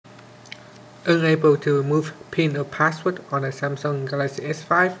unable to remove PIN or password on a Samsung Galaxy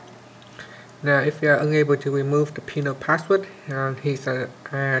S5. Now, if you are unable to remove the PIN or password, here's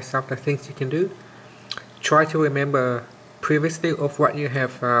some of the things you can do. Try to remember previously of what you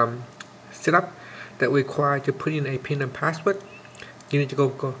have set up that require to put in a PIN and password. You need to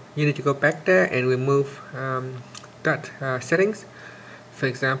go back there and remove that settings. For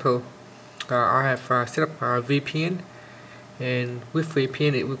example, I have set up a VPN, and with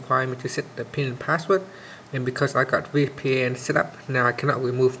VPN it requires me to set the PIN and password, and because I got VPN set up, now I cannot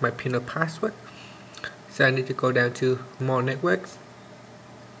remove my PIN or password. So I need to go down to More Networks,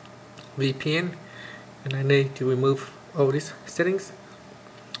 VPN, and I need to remove all these settings.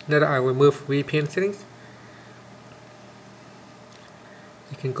 Now that I remove VPN settings,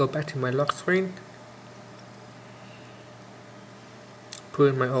 you can go back to my lock screen, put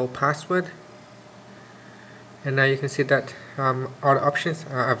in my old password, and now you can see that all the options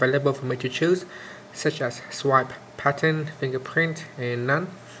are available for me to choose, such as swipe pattern, fingerprint, and none.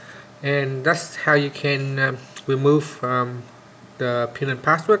 And that's how you can remove the PIN and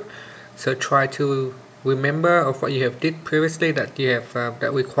password. So try to remember of what you have did previously that you have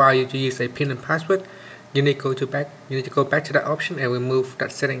that require you to use a PIN and password. You need to go back to that option and remove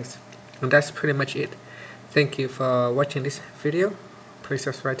that settings. And that's pretty much it. Thank you for watching this video. Please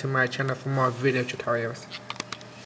subscribe to my channel for more video tutorials.